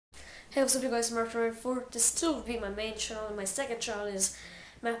Hey, what's up you guys, Mark94. This still will be my main channel, and my second channel is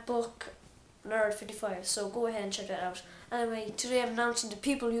MacBook Nerd 55, so go ahead and check that out. Anyway, today I'm announcing the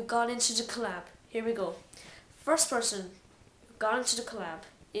people who got into the collab. Here we go. First person who got into the collab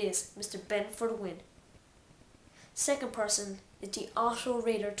is Mr. Ben for the win. Second person is the Auto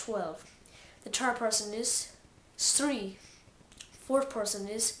Raider 12. The third person is 3. Fourth person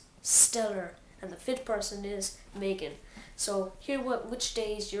is Stellar. And the fifth person is Megan. So here which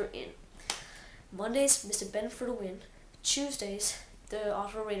days you're in. Mondays, Mr. Ben for the win. Tuesdays, the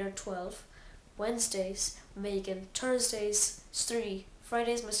Auto Raider 12. Wednesdays, Megan. Thursdays, 3.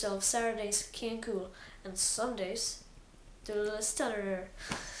 Fridays, myself. Saturdays, King Cool. And Sundays, the little Stellar.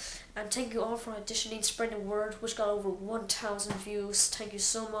 And thank you all for auditioning, spreading the word, which got over 1,000 views. Thank you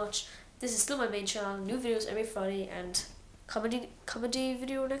so much. This is still my main channel. New videos every Friday and comedy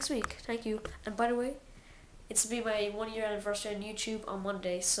video next week. Thank you. And by the way, it's be my 1 year anniversary on YouTube on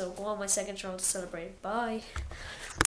Monday, so go on my second channel to celebrate. Bye.